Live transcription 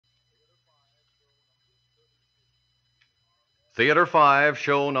Theater 5,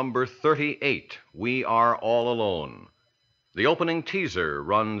 show number 38, We Are All Alone. The opening teaser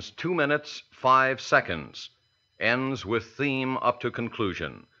runs 2 minutes, 5 seconds, ends with theme up to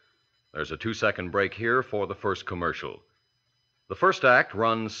conclusion. There's a 2-second break here for the first commercial. The first act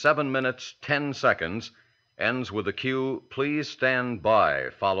runs 7 minutes, 10 seconds, ends with the cue, Please Stand By,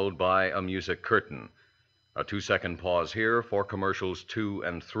 followed by a music curtain. A 2-second pause here for commercials 2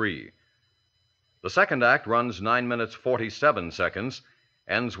 and 3. The second act runs 9 minutes, 47 seconds,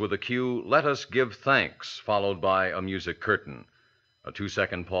 ends with the cue, Let Us Give Thanks, followed by a music curtain. A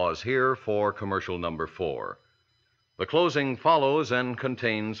 2-second pause here for commercial number 4. The closing follows and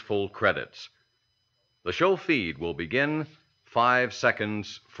contains full credits. The show feed will begin 5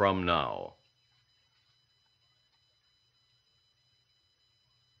 seconds from now.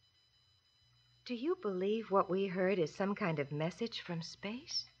 Do you believe what we heard is some kind of message from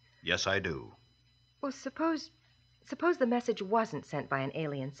space? Yes, I do. Well, suppose the message wasn't sent by an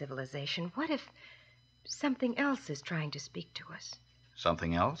alien civilization. What if something else is trying to speak to us?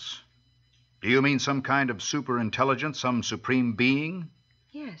 Something else? Do you mean some kind of superintelligence, some supreme being?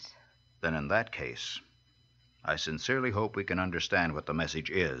 Yes. Then in that case, I sincerely hope we can understand what the message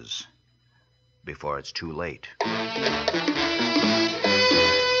is before it's too late.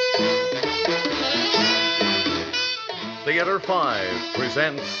 Theater 5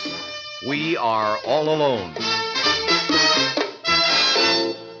 presents We Are All Alone.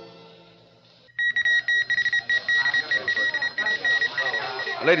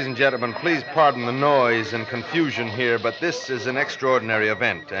 Ladies and gentlemen, please pardon the noise and confusion here, but this is an extraordinary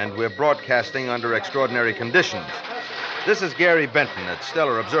event, and we're broadcasting under extraordinary conditions. This is Gary Benton at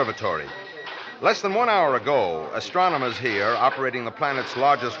Stellar Observatory. Less than 1 hour ago, astronomers here, operating the planet's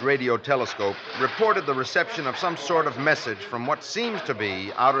largest radio telescope, reported the reception of some sort of message from what seems to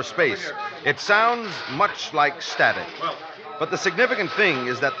be outer space. It sounds much like static. But the significant thing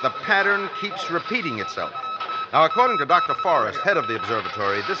is that the pattern keeps repeating itself. Now, according to Dr. Forrest, head of the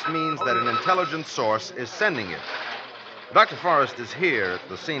observatory, this means that an intelligent source is sending it. Dr. Forrest is here at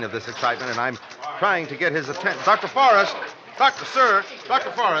the scene of this excitement, and I'm trying to get his attention. Dr. Forrest! Dr.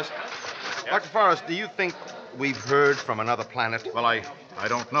 Forrest! Dr. Forrest, do you think we've heard from another planet? Well, I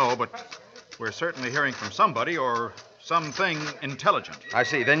don't know, but we're certainly hearing from somebody or something intelligent. I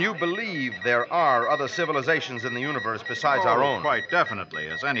see. Then you believe there are other civilizations in the universe besides our own? Quite definitely.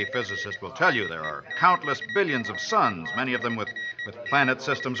 As any physicist will tell you, there are countless billions of suns, many of them with planet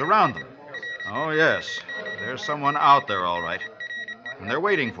systems around them. Oh, yes. There's someone out there, all right. And they're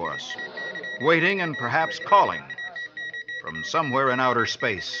waiting for us. Waiting and perhaps calling from somewhere in outer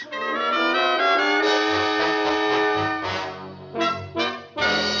space.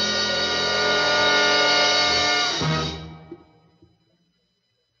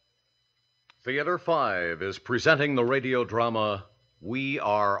 Theater 5 is presenting the radio drama We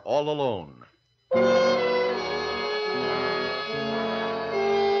Are All Alone.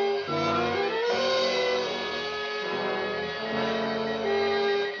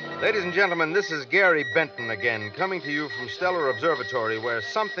 Ladies and gentlemen, this is Gary Benton again, coming to you from Stellar Observatory, where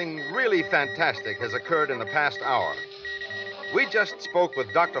something really fantastic has occurred in the past hour. We just spoke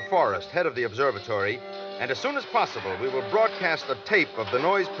with Dr. Forrest, head of the observatory, and as soon as possible, we will broadcast a tape of the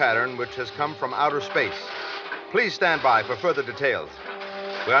noise pattern which has come from outer space. Please stand by for further details.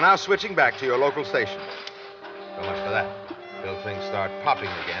 We are now switching back to your local station. So much for that. Till things start popping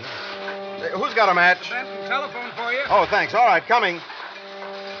again. Who's got a match? Benton, telephone for you. Oh, thanks. All right, coming.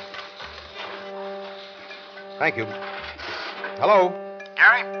 Thank you. Hello?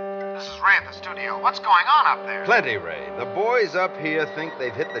 Gary, this is Ray at the studio. What's going on up there? Plenty, Ray. The boys up here think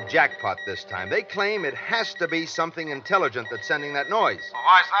they've hit the jackpot this time. They claim it has to be something intelligent that's sending that noise. Well,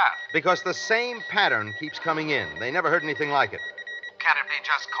 why's that? Because the same pattern keeps coming in. They never heard anything like it. Can't it be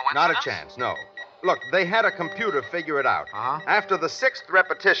just coincidence? Not a chance, no. Look, they had a computer figure it out. Uh-huh. After the 6th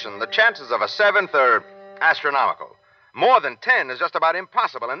repetition, the chances of a 7th are astronomical. More than 10 is just about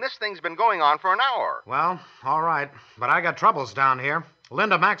impossible, and this thing's been going on for an hour. Well, all right. But I got troubles down here.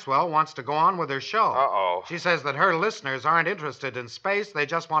 Linda Maxwell wants to go on with her show. Uh-oh. She says that her listeners aren't interested in space. They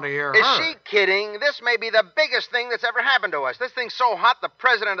just want to hear her. Is she kidding? This may be the biggest thing that's ever happened to us. This thing's so hot, the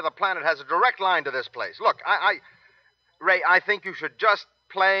president of the planet has a direct line to this place. Look, Ray, I think you should just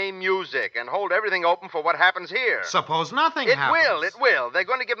play music and hold everything open for what happens here. Suppose nothing It happens. will. They're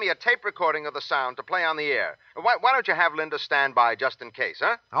going to give me a tape recording of the sound to play on the air. Why don't you have Linda stand by just in case,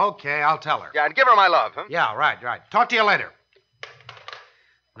 huh? Okay, I'll tell her. Yeah, and give her my love, huh? Yeah, right. Talk to you later.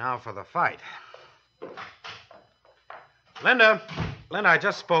 Now for the fight. Linda. Linda, I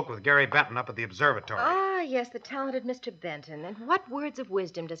just spoke with Gary Benton up at the observatory. Ah, yes, the talented Mr. Benton. And what words of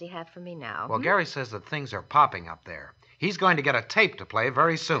wisdom does he have for me now? Well, Gary says that things are popping up there. He's going to get a tape to play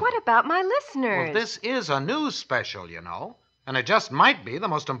very soon. What about my listeners? Well, this is a news special, you know. And it just might be the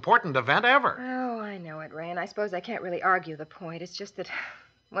most important event ever. Oh, I know it, Ray, and I suppose I can't really argue the point. It's just that,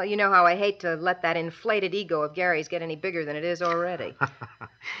 well, you know how I hate to let that inflated ego of Gary's get any bigger than it is already.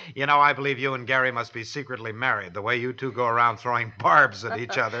 You know, I believe you and Gary must be secretly married, the way you two go around throwing barbs at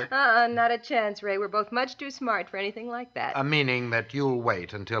each other. Not a chance, Ray. We're both much too smart for anything like that. Meaning that you'll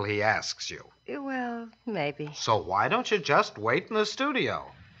wait until he asks you. Well, maybe. So why don't you just wait in the studio?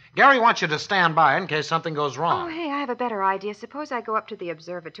 Gary wants you to stand by in case something goes Oh, wrong. hey, I have a better idea. Suppose I go up to the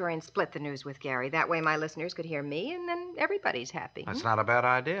observatory and split the news with Gary. That way my listeners could hear me, and then everybody's happy. That's not a bad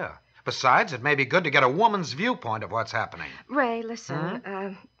idea. Besides, it may be good to get a woman's viewpoint of what's happening. Ray,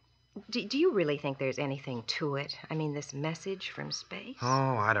 listen. Do you really think there's anything to it? I mean, this message from space? Oh,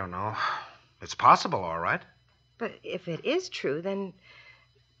 I don't know. It's possible, all right. But if it is true, then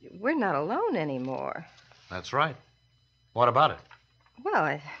we're not alone anymore. That's right. What about it?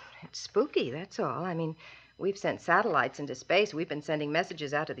 Well, it's spooky, that's all. I mean, we've sent satellites into space. We've been sending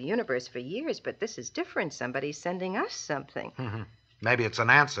messages out to the universe for years, but this is different. Somebody's sending us something. Maybe it's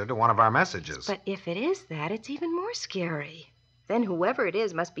an answer to one of our messages. But if it is that, it's even more scary. Then whoever it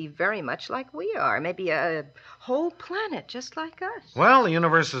is must be very much like we are. Maybe a whole planet just like us. Well, the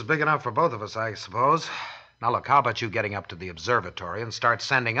universe is big enough for both of us, I suppose. Now, look, how about you getting up to the observatory and start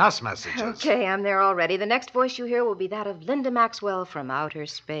sending us messages? Okay, I'm there already. The next voice you hear will be that of Linda Maxwell from outer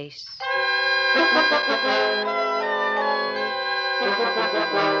space.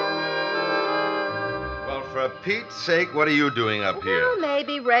 Well, for Pete's sake, what are you doing up here? Well,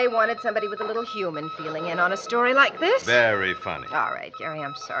 maybe Ray wanted somebody with a little human feeling in on a story like this. Very funny. All right, Gary,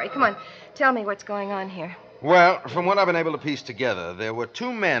 I'm sorry. Come on, tell me what's going on here. Well, from what I've been able to piece together, there were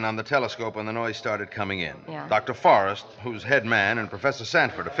two men on the telescope when the noise started coming in. Yeah. Dr. Forrest, who's head man, and Professor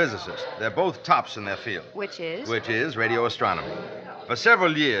Sanford, a physicist. They're both tops in their field. Which is? Which is radio astronomy. For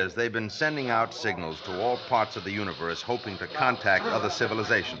several years, they've been sending out signals to all parts of the universe, hoping to contact other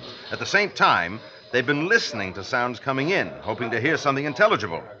civilizations. At the same time, they've been listening to sounds coming in, hoping to hear something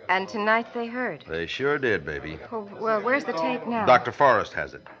intelligible. And tonight they heard. They sure did, baby. Well, where's the tape now? Dr. Forrest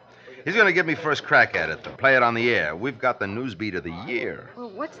has it. He's going to give me first crack at it and play it on the air. We've got the news beat of the year.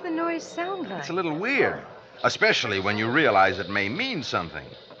 Well, what's the noise sound like? It's a little weird, especially when you realize it may mean something.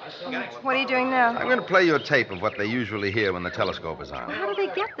 What are you doing now? I'm going to play you a tape of what they usually hear when the telescope is on. How do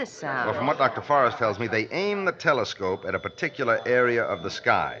they get the sound? Well, from what Dr. Forrest tells me, they aim the telescope at a particular area of the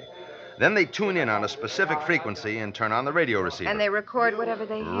sky. Then they tune in on a specific frequency and turn on the radio receiver. And they record whatever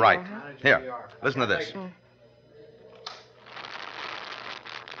they hear. Right. Huh? Here, listen to this.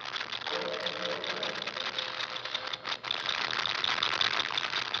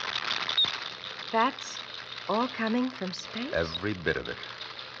 That's all coming from space? Every bit of it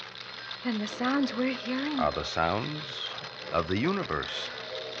Then the sounds we're hearing? are the sounds of the universe.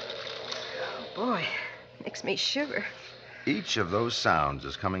 Oh, boy, makes me shiver. Each of those sounds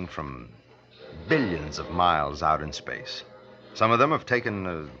is coming from billions of miles out in space. Some of them have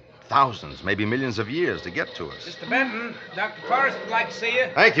taken thousands, maybe millions of years to get to us. Mr. Benton, Dr. Forrest would like to see you.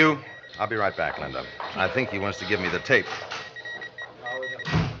 Thank you. I'll be right back, Linda. I think he wants to give me the tape.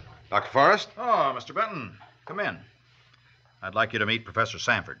 Dr. Forrest? Oh, Mr. Benton, come in. I'd like you to meet Professor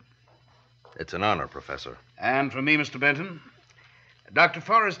Sanford. It's an honor, Professor. And from me, Mr. Benton. Dr.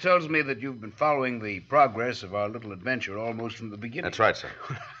 Forrest tells me that you've been following the progress of our little adventure almost from the beginning. That's right, sir.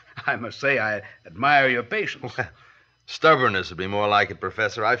 I must say I admire your patience. Stubbornness would be more like it,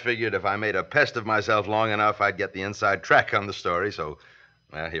 Professor. I figured if I made a pest of myself long enough, I'd get the inside track on the story, so,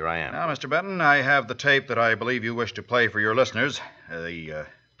 well, here I am. Now, Mr. Benton, I have the tape that I believe you wish to play for your listeners. The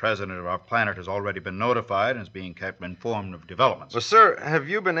president of our planet has already been notified and is being kept informed of developments. Well, sir, have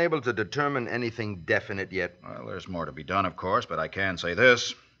you been able to determine anything definite yet? Well, there's more to be done, of course, but I can say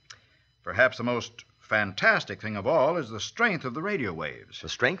this. Perhaps the most fantastic thing of all is the strength of the radio waves. The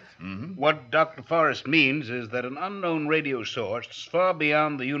strength? Mm-hmm. What Dr. Forrest means is that an unknown radio source far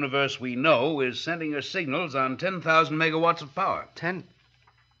beyond the universe we know is sending us signals on 10,000 megawatts of power. 10?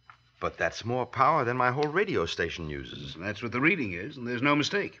 But that's more power than my whole radio station uses. That's what the reading is, and there's no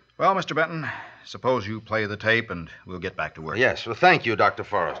mistake. Well, Mr. Benton, suppose you play the tape and we'll get back to work. Yes, well, thank you, Dr.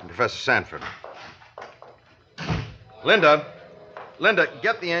 Forrest and Professor Sanford. Linda,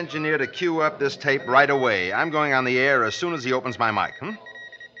 get the engineer to cue up this tape right away. I'm going on the air as soon as he opens my mic,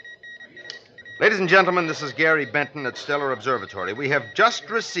 Ladies and gentlemen, this is Gary Benton at Stellar Observatory. We have just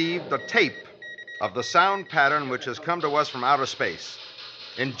received a tape of the sound pattern which has come to us from outer space.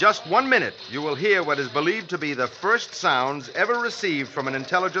 In just 1 minute, you will hear what is believed to be the first sounds ever received from an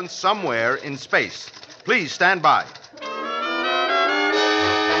intelligence somewhere in space. Please stand by.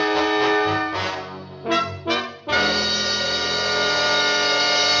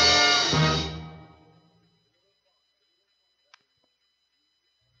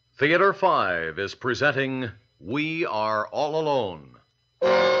 Theater 5 is presenting We Are All Alone.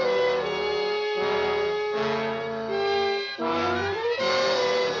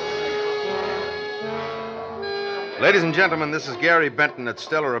 Ladies and gentlemen, this is Gary Benton at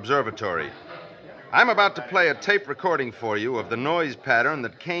Stellar Observatory. I'm about to play a tape recording for you of the noise pattern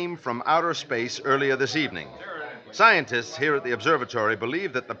that came from outer space earlier this evening. Scientists here at the observatory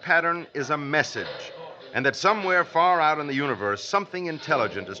believe that the pattern is a message, and that somewhere far out in the universe, something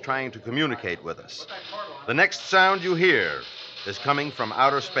intelligent is trying to communicate with us. The next sound you hear is coming from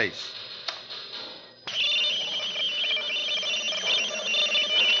outer space.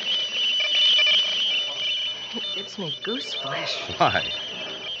 It gives me goose flesh. Why?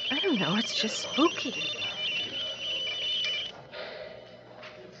 I don't know. It's just spooky.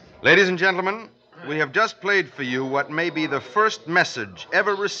 Ladies and gentlemen, we have just played for you what may be the first message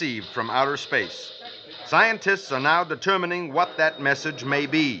ever received from outer space. Scientists are now determining what that message may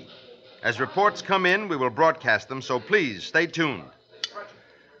be. As reports come in, we will broadcast them, so please stay tuned.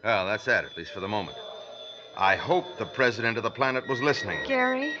 Well, that's that, at least for the moment. I hope the president of the planet was listening.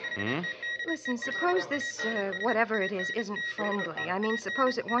 Gary? Hmm? Listen, suppose this, whatever it is, isn't friendly. I mean,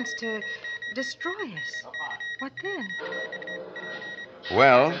 suppose it wants to destroy us. What then?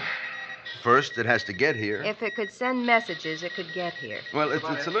 Well, first it has to get here. If it could send messages, it could get here. Well,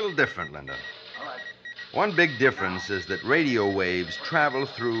 it's a little different, Linda. One big difference is that radio waves travel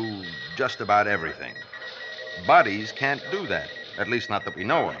through just about everything. Bodies can't do that, at least not that we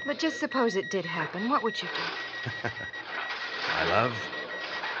know of. But just suppose it did happen. What would you do? My love,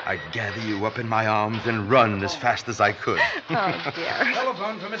 I'd gather you up in my arms and run as fast as I could. Oh, dear.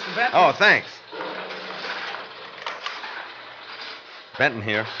 Telephone for Mr. Benton. Oh, thanks. Benton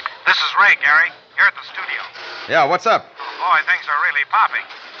here. This is Ray, Gary, here at the studio. Yeah, what's up? Oh, boy, things are really popping.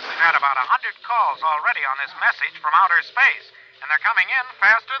 We've had about 100 calls already on this message from outer space, and they're coming in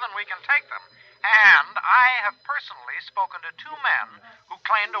faster than we can take them. And I have personally spoken to 2 men who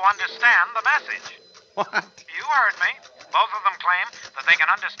claim to understand the message. What? You heard me. Both of them claim that they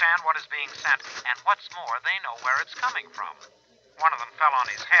can understand what is being sent, and what's more, they know where it's coming from. One of them fell on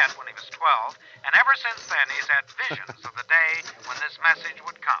his head when he was 12, and ever since then he's had visions of the day when this message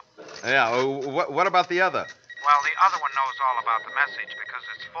would come. Yeah, what about the other? Well, the other one knows all about the message because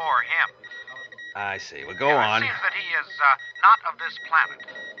it's for him. I see. Well, go on. It seems that he is not of this planet.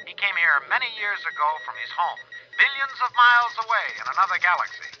 He came here many years ago from his home, billions of miles away in another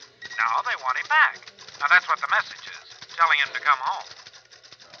galaxy. Now they want him back. Now that's what the message is, telling him to come home.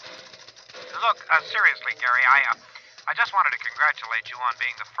 Look, seriously, Gary, I just wanted to congratulate you on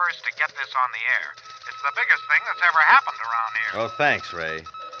being the first to get this on the air. It's the biggest thing that's ever happened around here. Oh, thanks, Ray.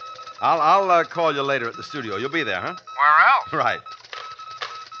 I'll call you later at the studio. You'll be there, huh? Where else? Right.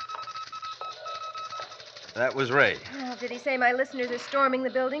 That was Ray. Well, did he say my listeners are storming the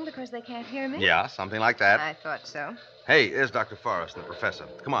building because they can't hear me? Yeah, something like that. I thought so. Hey, here's Dr. Forrest, the professor.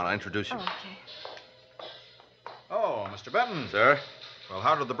 Come on, I'll introduce you. Oh, okay. Oh, Mr. Benton. Sir? Well,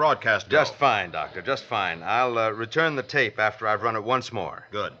 how did the broadcast go? Just fine, Doctor, just fine. I'll return the tape after I've run it once more.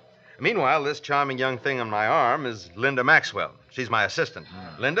 Good. Meanwhile, this charming young thing on my arm is Linda Maxwell. She's my assistant.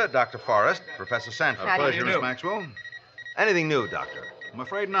 Linda, Dr. Forrest, Professor Sanford. How do you Pleasure, do? Miss Maxwell. Anything new, Doctor? I'm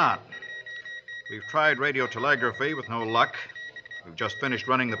afraid not. We've tried radio telegraphy with no luck. We've just finished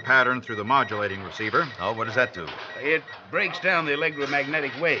running the pattern through the modulating receiver. Oh, what does that do? It breaks down the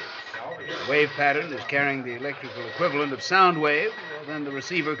electromagnetic wave. If the wave pattern is carrying the electrical equivalent of sound wave, well, then the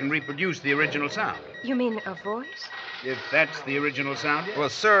receiver can reproduce the original sound. You mean a voice? If that's the original sound, yes. Well,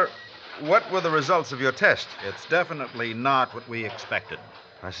 sir, what were the results of your test? It's definitely not what we expected.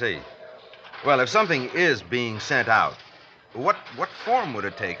 I see. Well, if something is being sent out, what form would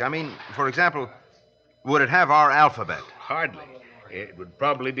it take? I mean, for example, would it have our alphabet? Hardly. It would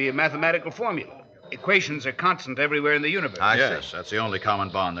probably be a mathematical formula. Equations are constant everywhere in the universe. Yes, that's the only common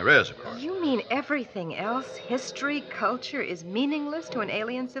bond there is, of course. You mean everything else, history, culture, is meaningless to an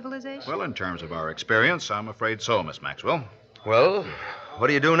alien civilization? Well, in terms of our experience, I'm afraid so, Miss Maxwell. Well, what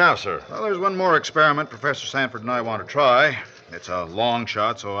do you do now, sir? Well, there's one more experiment Professor Sanford and I want to try. It's a long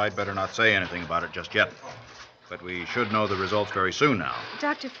shot, so I'd better not say anything about it just yet. But we should know the results very soon now.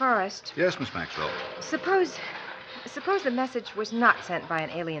 Dr. Forrest, Yes, Miss Maxwell. suppose the message was not sent by an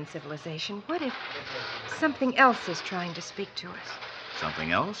alien civilization. What if something else is trying to speak to us?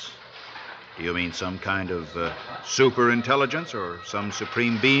 Something else? You mean some kind of super intelligence or some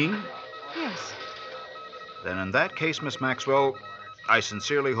supreme being? Yes. Then in that case, Miss Maxwell, I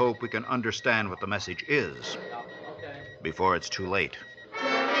sincerely hope we can understand what the message is before it's too late.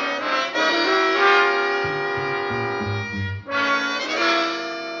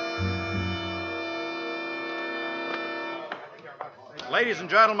 Ladies and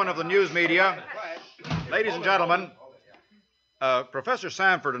gentlemen of the news media, ladies and gentlemen, Professor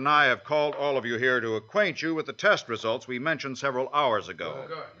Sanford and I have called all of you here to acquaint you with the test results we mentioned several hours ago.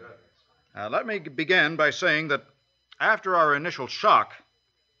 Let me begin by saying that after our initial shock,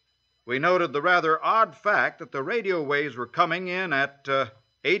 we noted the rather odd fact that the radio waves were coming in at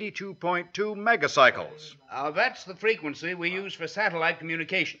 82.2 megacycles. That's the frequency we use for satellite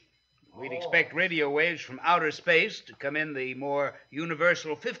communication. We'd expect radio waves from outer space to come in the more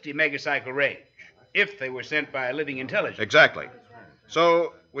universal 50 megacycle range, if they were sent by a living intelligence. Exactly.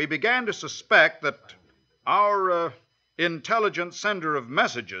 So we began to suspect that our intelligent sender of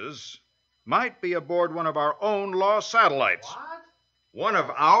messages might be aboard one of our own lost satellites. What? One of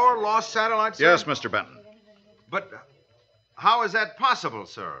our lost satellites, sir? Yes, Mr. Benton. But how is that possible,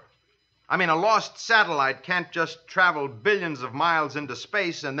 sir? I mean, a lost satellite can't just travel billions of miles into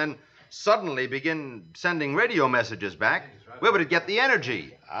space and then suddenly begin sending radio messages back. Where would it get the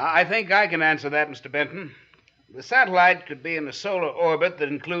energy? I think I can answer that, Mr. Benton. The satellite could be in a solar orbit that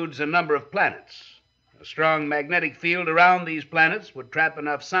includes a number of planets. A strong magnetic field around these planets would trap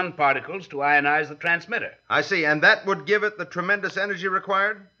enough sun particles to ionize the transmitter. I see, and that would give it the tremendous energy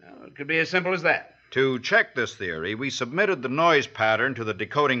required? Well, it could be as simple as that. To check this theory, we submitted the noise pattern to the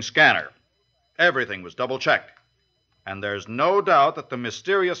decoding scanner. Everything was double-checked. And there's no doubt that the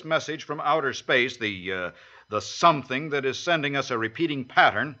mysterious message from outer space, the something that is sending us a repeating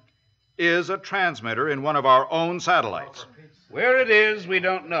pattern, is a transmitter in one of our own satellites. Where it is, we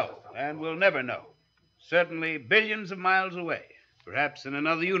don't know, and we'll never know. Certainly billions of miles away, perhaps in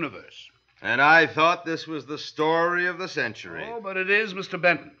another universe. And I thought this was the story of the century. Oh, but it is, Mr.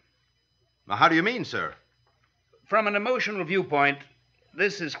 Benton. Now, how do you mean, sir? From an emotional viewpoint,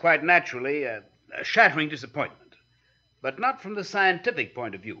 this is quite naturally a shattering disappointment. But not from the scientific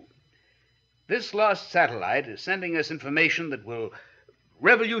point of view. This lost satellite is sending us information that will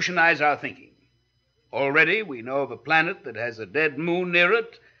revolutionize our thinking. Already we know of a planet that has a dead moon near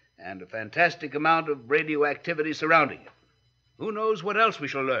it and a fantastic amount of radioactivity surrounding it. Who knows what else we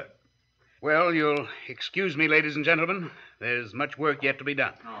shall learn? Well, you'll excuse me, ladies and gentlemen. There's much work yet to be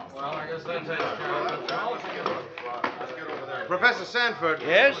done. Well, I guess that takes care of it. Professor Sanford.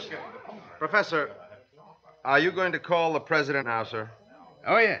 Yes? Professor, are you going to call the president now, sir?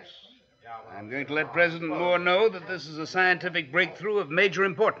 Oh, yes. I'm going to let President Moore know that this is a scientific breakthrough of major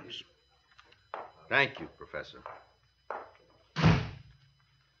importance. Thank you, Professor.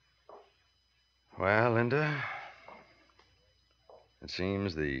 Well, Linda, it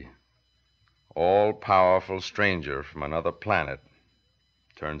seems the all-powerful stranger from another planet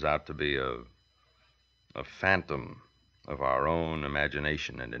turns out to be a phantom of our own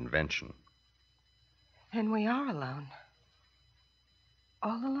imagination and invention. And we are alone.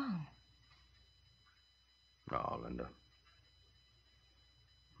 All alone. No, Linda.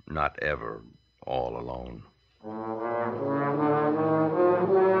 Not ever all alone.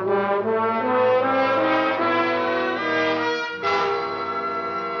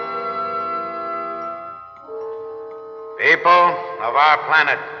 People of our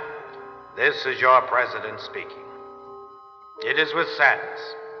planet, this is your president speaking. It is with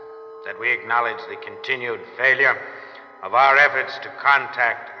sadness that we acknowledge the continued failure of our efforts to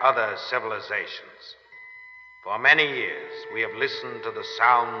contact other civilizations. For many years, we have listened to the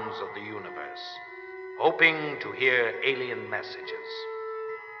sounds of the universe, hoping to hear alien messages.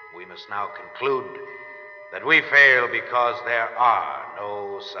 We must now conclude that we fail because there are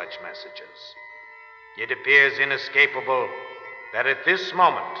no such messages. It appears inescapable that at this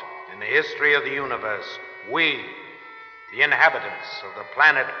moment in the history of the universe, we, the inhabitants of the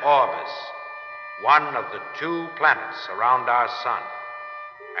planet Orbis, one of the 2 planets around our sun,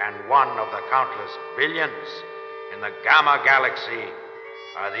 and one of the countless billions in the Gamma Galaxy,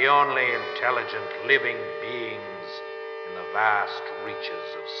 are the only intelligent living beings in the vast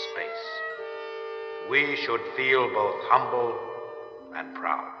reaches of space. We should feel both humble and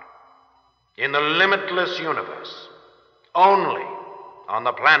proud. In the limitless universe, only on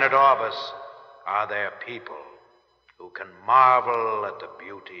the planet Orbis are there people who can marvel at the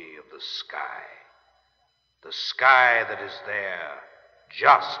beauty of the sky that is there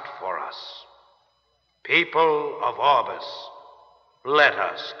just for us. People of Orbis, let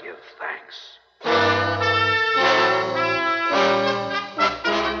us give thanks.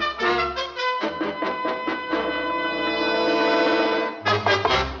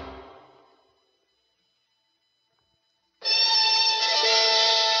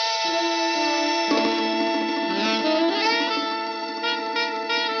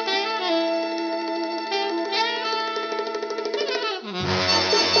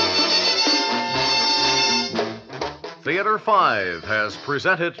 Theater 5 has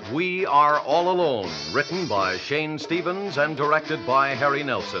presented We Are All Alone, written by Shane Stevens and directed by Harry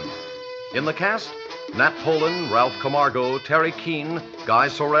Nelson. In the cast, Nat Polen, Ralph Camargo, Teri Keane, Guy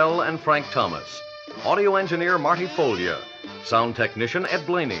Sorel, and Frank Thomas. Audio engineer Marty Folia. Sound technician Ed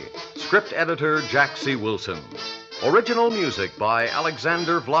Blaney. Script editor Jack C. Wilson. Original music by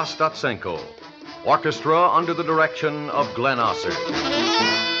Alexander Vlastotsenko. Orchestra under the direction of Glenn Osser.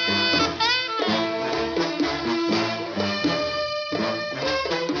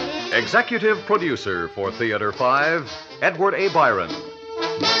 Executive producer for Theater 5, Edward A. Byron.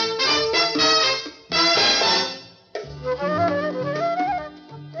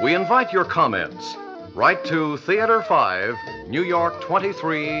 We invite your comments. Write to Theater 5, New York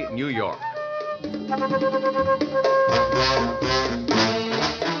 23, New York.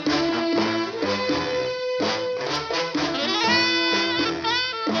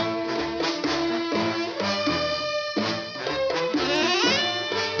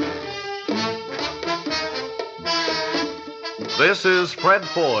 This is Fred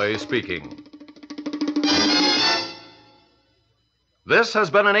Foy speaking. This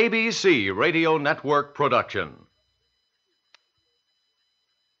has been an ABC Radio Network production.